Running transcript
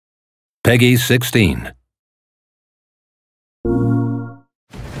Peggy 16.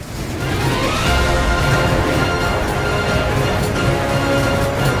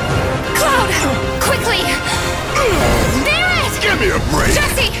 Quickly! Barrett! Give me a break!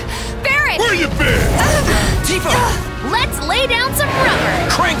 Jesse! Barrett! Where you been? Tifo! Let's lay down some rubber!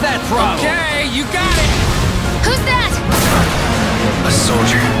 Crank that throttle! Okay, you got it! Who's that? A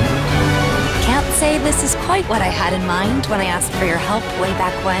soldier. Can't say this is quite what I had in mind when I asked for your help way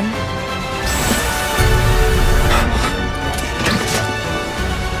back when.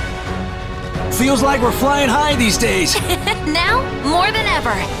 Feels like we're flying high these days. Now, more than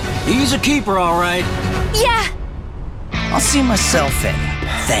ever. He's a keeper, all right. Yeah. I'll see myself in.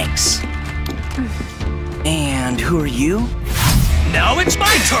 Thanks. And who are you? Now it's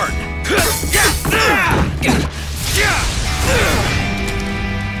my turn!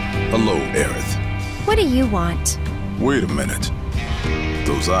 Hello, Aerith. What do you want? Wait a minute.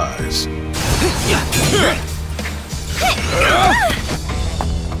 Those eyes.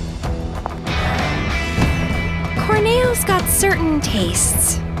 Corneo's got certain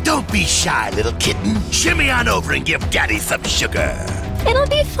tastes. Don't be shy, little kitten. Shimmy on over and give Daddy some sugar. It'll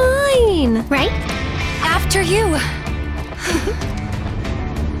be fine, right? After you.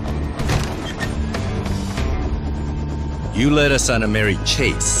 You led us on a merry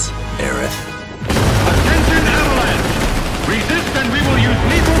chase, Aerith. Attention, Avalanche! Resist and we will use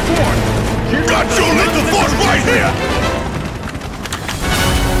lethal force! Got your lethal force right here!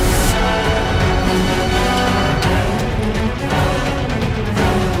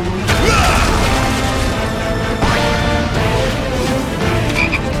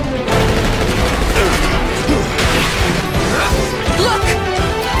 Look!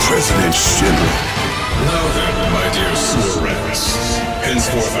 President Schindler. Now then, my dear sewer rats,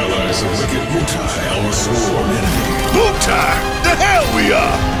 henceforth allies of wicked Mutai, our sworn enemy. Mutai! The hell we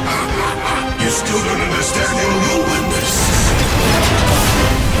are! You still don't understand your role in this.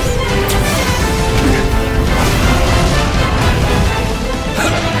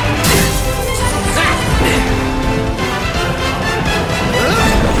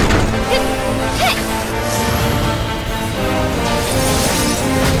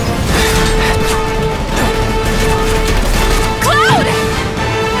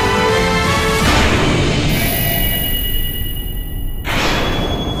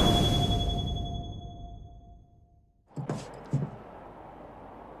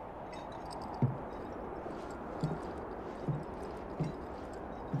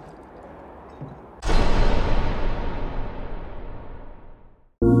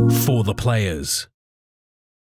 For the players.